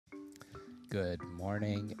Good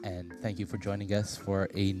morning, and thank you for joining us for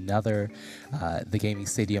another the Gaming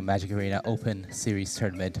Stadium Magic Arena Open Series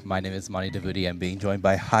tournament. My name is Mani Davudi. I'm being joined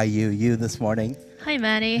by Hi Yu this morning. Hi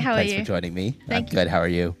Manny, how are you? Thanks for joining me. Thank I'm good. How are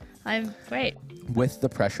you? I'm great. With the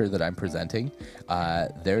pressure that I'm presenting,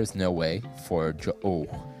 there is no way for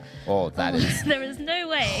that is. There is no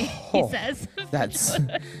way, he says. That's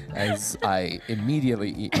as I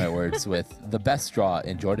immediately eat my words with the best draw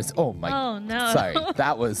in Jordan's. Oh my! Oh no! Sorry,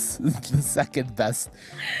 that was the second best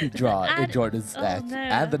draw in Jordan's deck,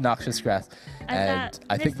 and the noxious grass. And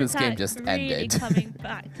I think this game just really ended. Coming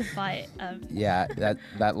back to bite. Yeah,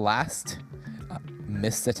 that last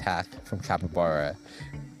missed attack from Capybara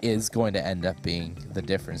is going to end up being the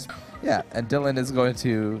difference. Yeah, and Dylan is going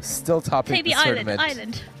to still top Take the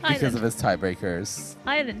tournament because of his tiebreakers.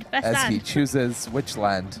 Island, best as land. he chooses which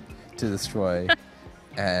land to destroy.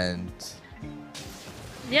 And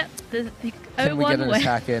yep, can we get an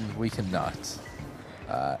attack in? We cannot.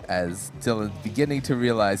 As Dylan's beginning to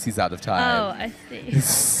realize he's out of time. Oh, I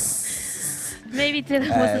see. Maybe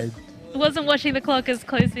Dylan wasn't watching the clock as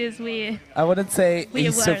closely as we. I wouldn't say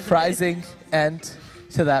a surprising end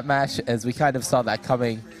to that match, as we kind of saw that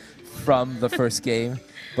coming from the first game,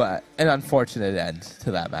 but an unfortunate end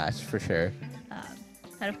to that match for sure.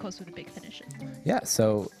 And of course with a big finisher. Yeah,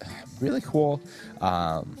 so really cool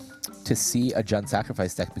to see a Jund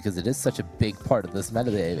Sacrifice deck, because it is such a big part of this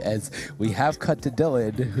metagame, as we have cut to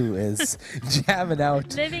Dylan, who is jamming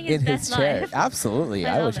out in his chair. Life. Absolutely,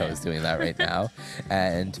 I wish I was doing that right now.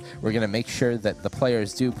 And we're going to make sure that the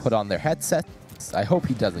players do put on their headsets. I hope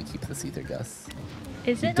he doesn't keep this Ether Gust.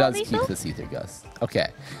 Is it He does lethal? keep this Ether Gust. Okay,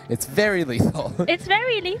 it's very lethal. It's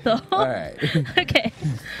very lethal. All right. Okay.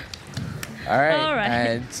 All right. All right.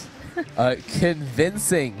 And a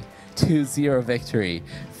convincing 2-0 victory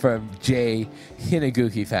from Jay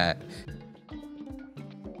Hinaguchi fan.